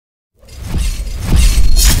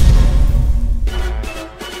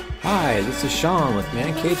Hi, this is Sean with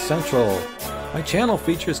Mancave Central. My channel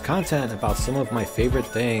features content about some of my favorite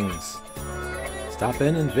things. Stop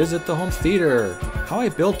in and visit the home theater, how I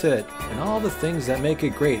built it, and all the things that make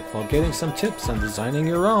it great while getting some tips on designing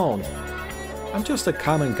your own. I'm just a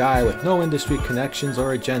common guy with no industry connections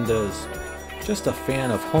or agendas, just a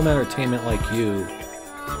fan of home entertainment like you.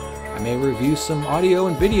 I may review some audio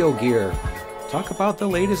and video gear, talk about the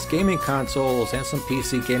latest gaming consoles and some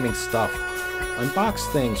PC gaming stuff,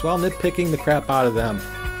 unbox things while nitpicking the crap out of them,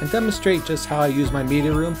 and demonstrate just how I use my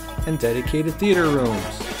media room and dedicated theater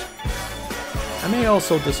rooms. I may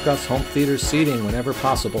also discuss home theater seating whenever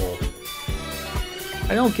possible.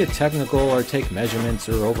 I don't get technical or take measurements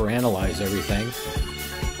or overanalyze everything.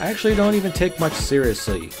 I actually don't even take much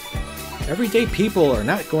seriously. Everyday people are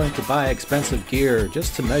not going to buy expensive gear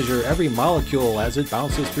just to measure every molecule as it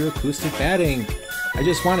bounces through acoustic batting. I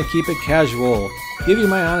just want to keep it casual, give you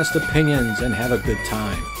my honest opinions, and have a good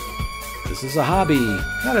time. This is a hobby,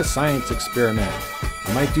 not a science experiment.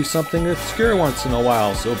 I might do something obscure once in a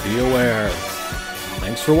while, so be aware.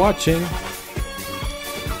 Thanks for watching.